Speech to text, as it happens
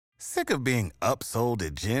Sick of being upsold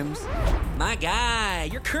at gyms? My guy,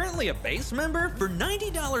 you're currently a base member? For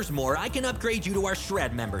 $90 more, I can upgrade you to our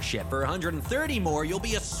Shred membership. For $130 more, you'll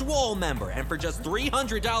be a Swole member. And for just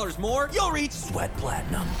 $300 more, you'll reach Sweat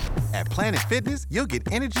Platinum. At Planet Fitness, you'll get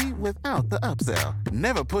energy without the upsell.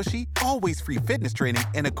 Never pushy, always free fitness training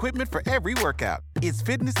and equipment for every workout. It's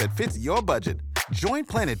fitness that fits your budget. Join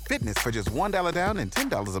Planet Fitness for just $1 down and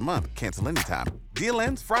 $10 a month. Cancel anytime. Deal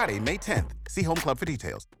ends Friday, May 10th. See Home Club for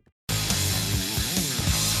details.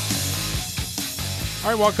 All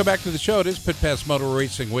right, welcome back to the show. It is Pit Pass Motor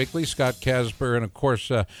Racing Weekly. Scott Casper and, of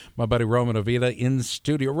course, my buddy Roman Avila in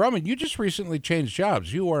studio. Roman, you just recently changed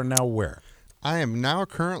jobs. You are now where? I am now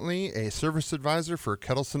currently a service advisor for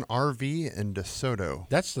Kettleson RV in DeSoto.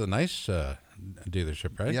 That's the nice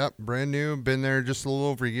dealership, right? Yep, brand new. Been there just a little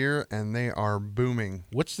over a year, and they are booming.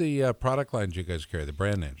 What's the product lines you guys carry, the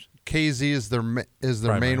brand names? KZ is their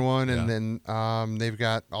Primary, main one, yeah. and then they've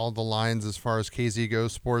got all the lines as far as KZ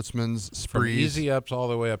goes, Sportsman's, From Sprees. easy ups all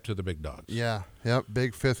the way up to the big dogs. Yeah, yep,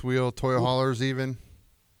 big fifth wheel, toy haulers even.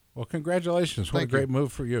 Well, congratulations. What a great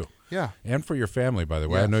move for you. Yeah. And for your family, by the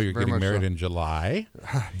way. Yes, I know you're very getting much married so. in July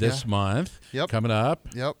this month. Yep. Coming up.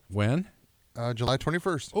 Yep. When? July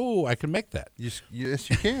 21st. Oh, I can make that. Yes,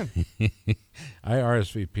 you can. I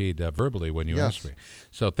RSVP'd verbally when you asked me.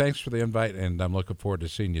 So thanks for the invite, and I'm looking forward to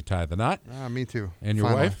seeing you tie the knot. Me too. And your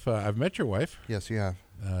Finally. wife, I've met your wife. Yes, you have.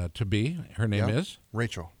 To be. Her name is?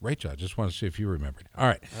 Rachel. Rachel. I just want to see if you remembered. All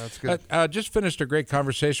right. That's good. Just finished a great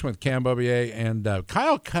conversation with Cam Bobier, and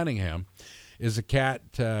Kyle Cunningham is a cat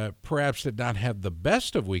perhaps did not have the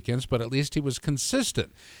best of weekends, but at least he was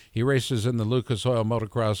consistent. He races in the Lucas Oil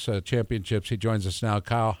Motocross Championships. He joins us now.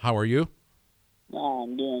 Kyle, how are you? Oh,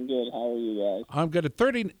 I'm doing good. How are you guys? I'm good at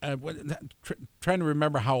 30. Trying to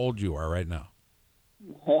remember how old you are right now.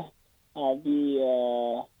 I'll be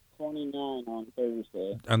 29 on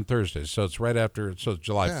Thursday. On Thursday, so it's right after, so it's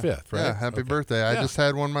July 5th, right? Yeah, happy birthday. I just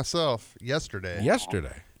had one myself yesterday.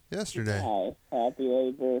 Yesterday. Hi, happy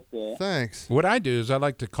late birthday. Thanks. What I do is I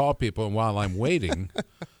like to call people, and while I'm waiting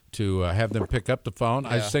to have them pick up the phone,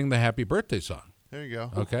 I sing the happy birthday song. There you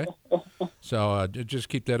go. Okay? So just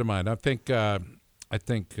keep that in mind. I think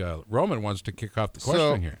Roman wants to kick off the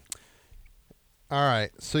question here. All right.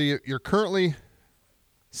 So you're currently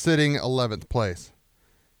sitting 11th place.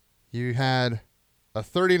 You had a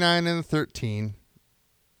 39 and a 13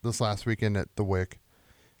 this last weekend at the Wick.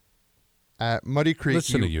 At Muddy Creek.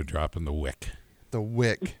 Listen to you dropping the wick. The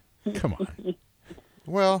Wick. Come on.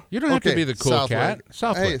 Well, you don't have to be the cool cat.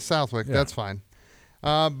 Southwick. Hey, Southwick. Yeah. That's fine.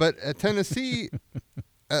 But at Tennessee,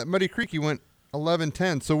 at Muddy Creek, you went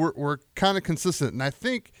 11-10. So we're kind of consistent. And I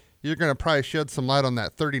think you're going to probably shed some light on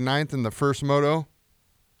that 39th in the first moto.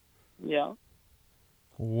 Yeah.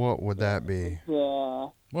 What would that be?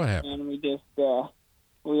 What happened? And we just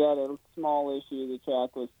we had a small issue. The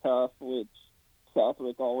track was tough, which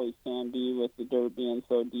Southwick always can be with the dirt being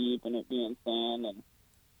so deep and it being sand. And,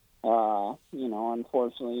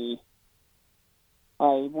 unfortunately,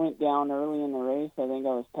 I went down early in the race. I think I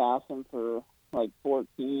was passing for like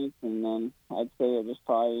 14th, and then I'd say it was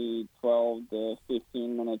probably 12 to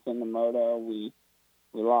 15 minutes in the moto. We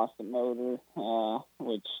lost the motor,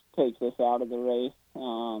 which takes us out of the race,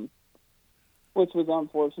 which was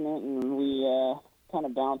unfortunate, and we kind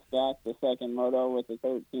of bounced back the second moto with the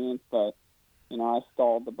 13th, but I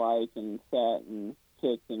stalled the bike and sat and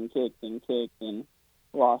kicked and kicked and kicked and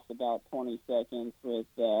lost about 20 seconds with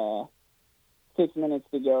 6 minutes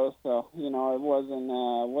to go. So, it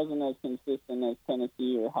wasn't as consistent as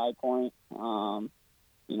Tennessee or High Point.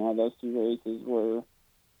 Those two races were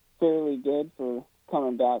fairly good for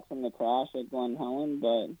coming back from the crash at Glen Helen,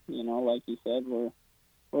 but, like you said, we're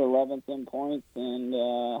 11th in points, and,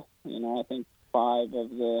 I think 5 of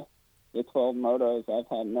the 12 motos I've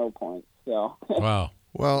had no points. So wow.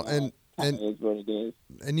 Well, and is what it is.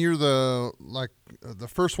 And you're the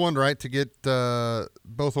first one, right, to get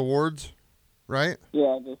both awards, right?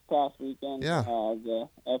 Yeah, this past weekend. Yeah. The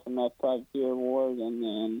FMF Privateer Award, and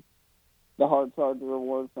then the Hard Charger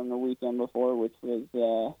Award from the weekend before, which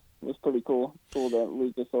was pretty cool. Cool that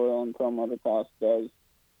Lucas Oil and Pro Motocross does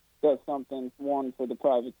something, one, for the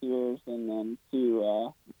privateers, and then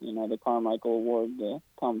two, the Carmichael Award to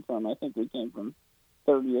come from. I think we came from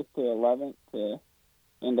 30th to 11th to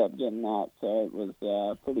end up getting that. So it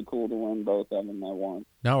was pretty cool to win both of them at once.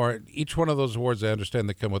 Now, are each one of those awards, I understand,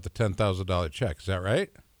 they come with a $10,000 check. Is that right?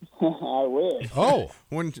 I wish. Oh.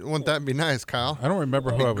 Wouldn't that be nice, Kyle? I don't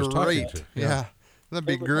remember who I was talking to. Yeah. That'd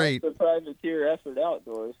be great. The privateer effort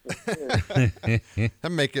outdoors, for sure.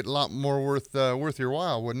 That'd make it a lot more worth your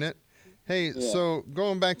while, wouldn't it? Hey, Yeah. So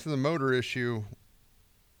going back to the motor issue,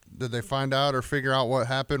 did they find out or figure out what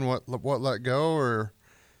happened? What let go, or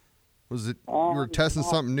was it you were testing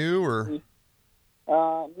something new, or?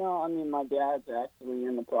 No, I mean, my dad's actually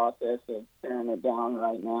in the process of tearing it down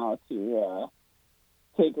right now to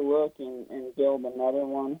take a look and build another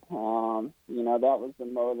one. That was the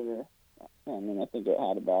motor. I mean, I think it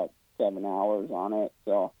had about 7 hours on it,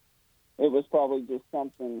 so it was probably just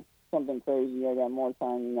something crazy. I got more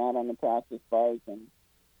time than that on the practice bike, and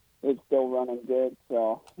it's still running good.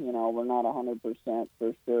 So we're not 100%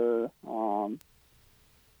 for sure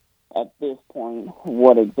at this point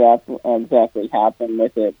what exactly happened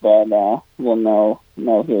with it, but we'll know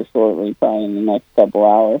here shortly, probably in the next couple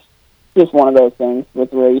hours. Just one of those things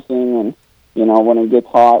with racing, and when it gets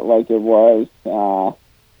hot like it was,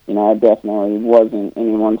 it definitely wasn't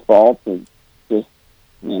anyone's fault. It's just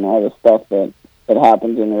the stuff that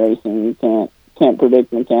happens in racing. You can't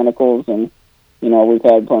predict mechanicals, and we've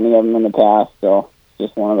had plenty of them in the past, so it's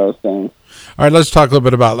just one of those things. All right, let's talk a little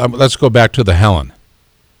bit about. Let's go back to the Helen,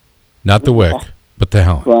 not the Wick, but the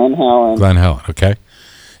Helen. Glen Helen. Okay,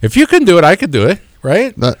 if you can do it, I could do it.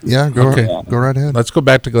 Right? Go right ahead. Let's go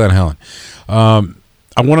back to Glen Helen. I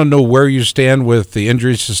want to know where you stand with the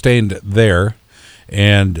injuries sustained there.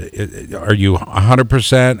 And are you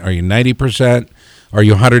 100%? Are you 90%? Are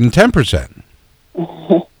you 110%?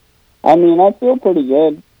 I mean, I feel pretty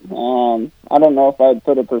good. I don't know if I'd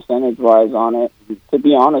put a percentage-wise on it. To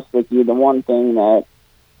be honest with you, the one thing that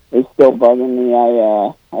is still bugging me,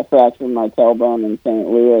 I fractured my tailbone in St.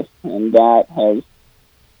 Louis, and that has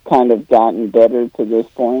kind of gotten better to this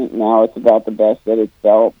point. Now it's about the best that it's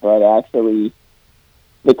felt, but actually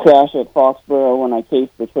the crash at Foxborough when I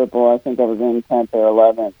cased the triple, I think I was in 10th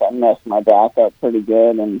or 11th, I messed my back up pretty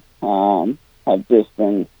good, and I've just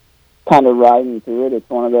been kind of riding through it. It's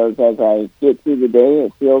one of those, as I get through the day,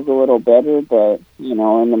 it feels a little better, but, in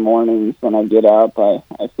the mornings when I get up, I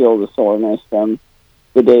feel the soreness from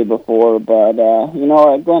the day before. But, at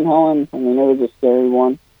Glen Helen, I mean, it was a scary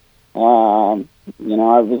one.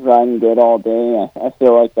 I was riding good all day. I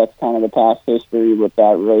feel like that's kind of the past history with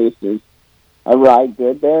that race is I ride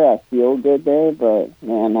good there. I feel good there, but,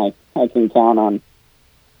 man, I can count on,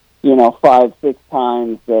 5-6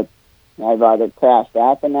 times that I've either crashed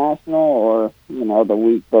at the National or, the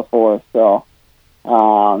week before. So,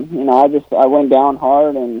 I went down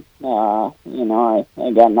hard and,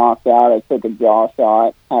 I got knocked out. I took a jaw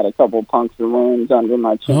shot, had a couple puncture wounds under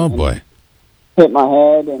my chin. Oh, boy. Hit my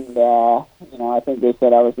head, and, I think they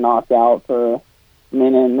said I was knocked out for a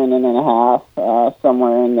minute and a half,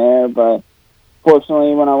 somewhere in there. But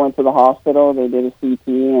fortunately, when I went to the hospital, they did a CT,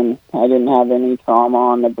 and I didn't have any trauma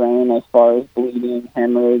on the brain as far as bleeding,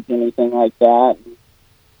 hemorrhage, anything like that.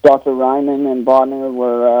 Dr. Ryman and Bodner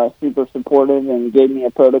were super supportive and gave me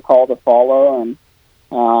a protocol to follow. And,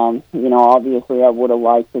 obviously I would have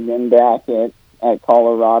liked to have been back at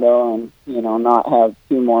Colorado and, not have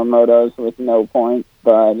 2 more motos with no points.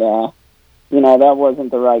 But, that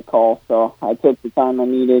wasn't the right call. So I took the time I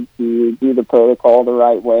needed to do the protocol the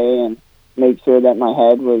right way and make sure that my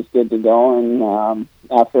head was good to go. And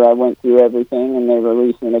after I went through everything and they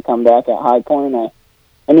released me to come back at High Point,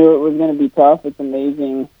 I knew it was going to be tough. It's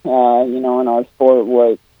amazing, in our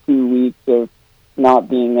sport, 2 weeks of not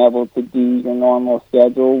being able to do your normal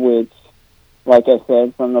schedule, which, like I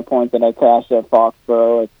said, from the point that I crashed at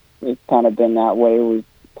Foxborough, it's kind of been that way. We've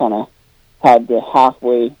kind of had to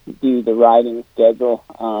halfway do the riding schedule.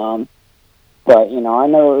 But, I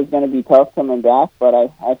know it was going to be tough coming back, but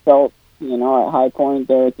I felt, at High Point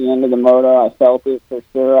there at the end of the moto, I felt it for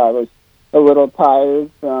sure. I was a little tired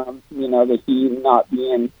from, the heat not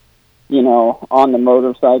being, on the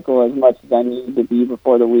motorcycle as much as I needed to be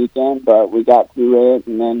before the weekend, but we got through it.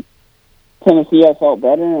 And then Tennessee, I felt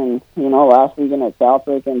better. And, last weekend at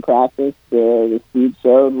Southwick in practice, the speed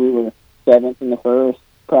showed. We were 7th in the first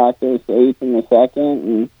practice, 8th in the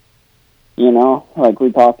second. And, like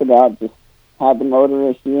we talked about, just had the motor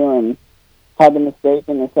issue and had the mistake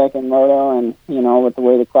in the second moto. And, with the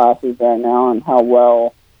way the class is right now and how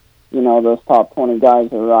well, those top 20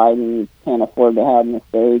 guys are riding, you can't afford to have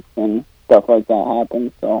mistakes and stuff like that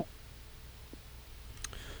happen. So,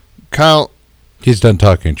 Kyle, he's done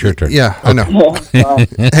talking. It's your turn. Yeah, I know.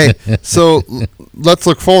 Hey, so let's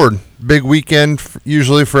look forward. Big weekend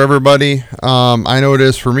usually for everybody. I know it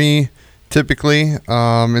is for me. Typically,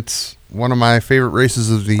 it's one of my favorite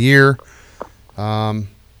races of the year. Talk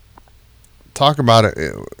about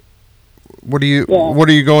it. What are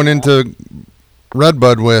you going into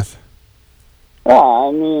Redbud with? Yeah,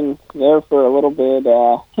 I mean, there for a little bit.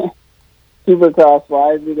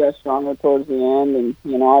 Supercross-wise, we got stronger towards the end,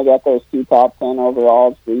 and, I got those 2 top 10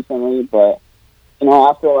 overalls recently, but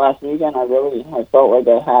after last weekend, I felt like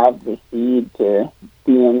I have the speed to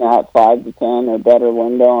be in that 5 to 10 or better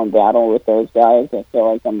window and battle with those guys. I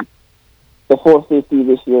feel like the 450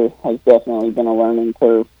 this year has definitely been a learning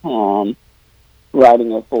curve,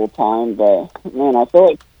 riding it full time. But, man, I feel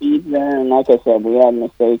like speed's there. And like I said, we had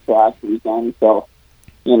mistakes last weekend. So,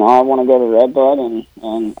 I want to go to Redbud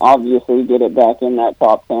and obviously get it back in that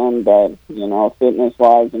top 10. But,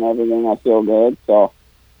 fitness-wise and everything, I feel good. So,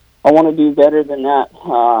 I want to do better than that.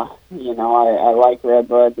 I like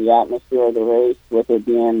Redbud, the atmosphere of the race, with it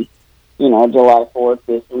being, July 4th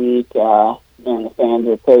this week. And the fans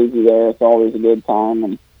are crazy there. It's always a good time.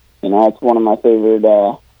 And, it's one of my favorite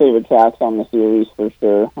tracks on the series for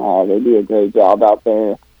sure. They do a great job out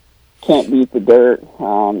there. Can't beat the dirt.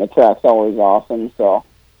 The track's always awesome. So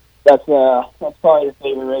that's probably the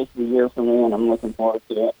favorite race of the year for me, and I'm looking forward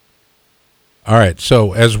to it. All right,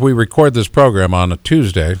 so as we record this program on a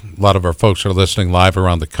Tuesday, a lot of our folks are listening live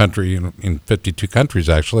around the country, in 52 countries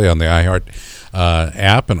actually, on the iHeart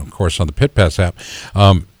app and, of course, on the Pit Pass app.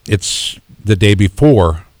 It's the day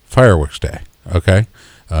before Fireworks Day, okay?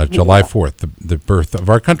 July 4th, the birth of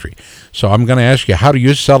our country. So I'm going to ask you, how do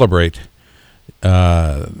you celebrate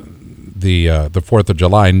the 4th of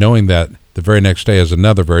July, knowing that the very next day is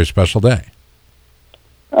another very special day?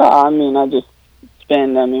 I just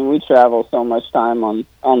we travel so much time on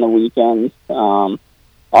the weekends.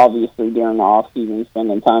 Obviously, during the off season,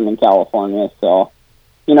 spending time in California. So,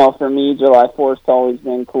 for me, July 4th's always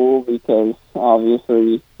been cool because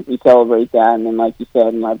obviously we celebrate that, and then, like you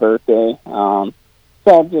said, my birthday. So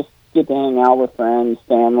I just get to hang out with friends,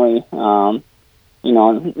 family.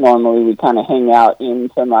 Normally we kind of hang out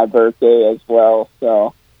into my birthday as well.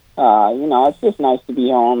 So, it's just nice to be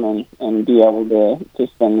home and be able to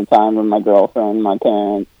spend the time with my girlfriend, my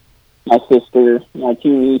parents, my sister, my 2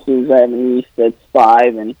 nieces. I have a niece that's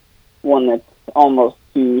 5 and one that's almost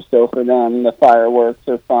 2. So for them, the fireworks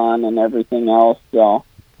are fun and everything else. So,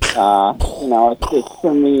 it's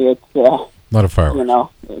for me, it's a lot of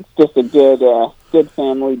fireworks. It's just a good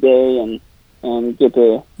family day and get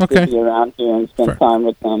to be around here and spend time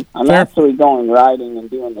with them. I'm actually going riding and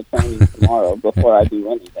doing the training tomorrow before I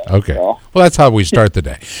do anything. Okay. So. Well, that's how we start the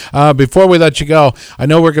day. Before we let you go, I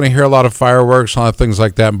know we're going to hear a lot of fireworks, a lot of things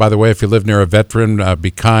like that. And by the way, if you live near a veteran,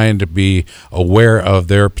 be kind, be aware of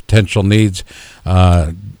their potential needs.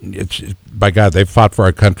 By God, they've fought for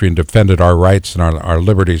our country and defended our rights and our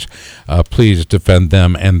liberties. Please defend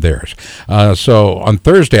them and theirs. So on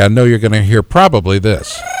Thursday, I know you're going to hear probably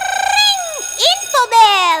this.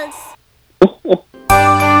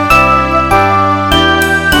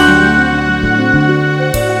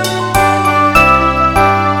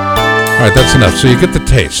 All right, that's enough. So you get the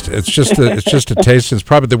taste. It's just a taste. It's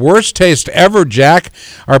probably the worst taste ever, Jack.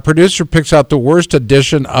 Our producer picks out the worst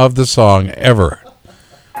edition of the song ever.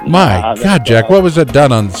 My God, Jack, what was it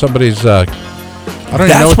done on somebody's... I don't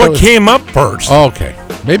even know what came up first. Oh, okay.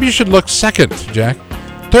 Maybe you should look second, Jack.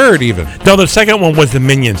 Third, even. No, the second one was the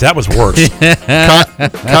Minions. That was worse.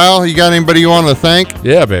 Kyle, you got anybody you want to thank?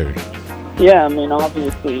 Yeah, baby. Yeah,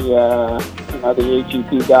 obviously, the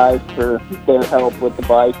HEP guys for their help with the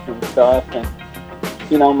bikes and stuff. And,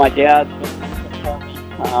 my dad's been for me.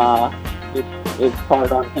 It's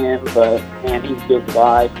hard on him, but, man, he's a good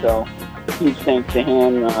guy. So, huge thanks to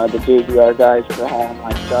him, the JVR guys for hauling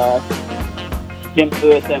my stuff. Jim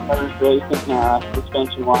Lewis at Motors Racing,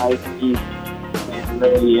 suspension-wise, he's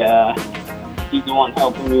the one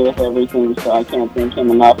helping me with everything, so I can't thank him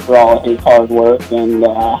enough for all of his hard work. And,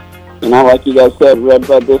 like you guys said,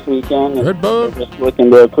 Redbud this weekend. Redbud. We're just looking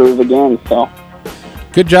to improve again, so.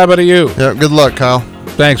 Good job out of you. Yeah, good luck, Kyle.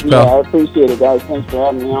 Thanks, pal. Yeah, I appreciate it, guys. Thanks for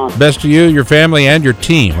having me on. Best to you, your family, and your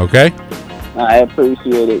team, okay? I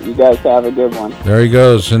appreciate it. You guys have a good one. There he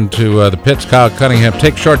goes into the pits, Kyle Cunningham.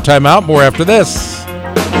 Take a short time out. More after this.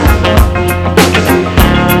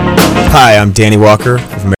 Hi, I'm Danny Walker.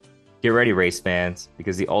 Get ready, race fans,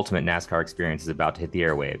 because the ultimate NASCAR experience is about to hit the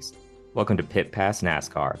airwaves. Welcome to Pit Pass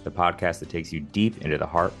NASCAR, the podcast that takes you deep into the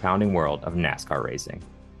heart-pounding world of NASCAR racing.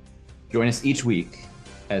 Join us each week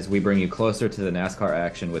as we bring you closer to the NASCAR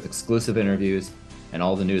action with exclusive interviews and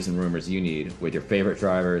all the news and rumors you need with your favorite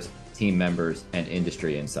drivers, team members, and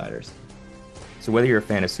industry insiders. So whether you're a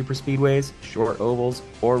fan of super speedways, short ovals,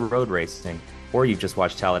 or road racing, or you've just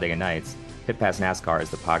watched Talladega Nights, Pit Pass NASCAR is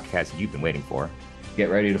the podcast you've been waiting for. Get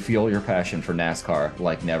ready to fuel your passion for NASCAR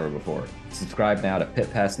like never before. Subscribe now to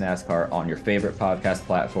Pit Pass NASCAR on your favorite podcast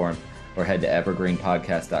platform or head to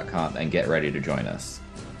evergreenpodcast.com and get ready to join us.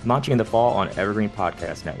 Launching in the fall on Evergreen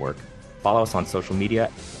Podcast Network. Follow us on social media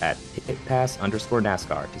at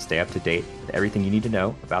PitPass_NASCAR to stay up to date with everything you need to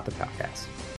know about the podcast.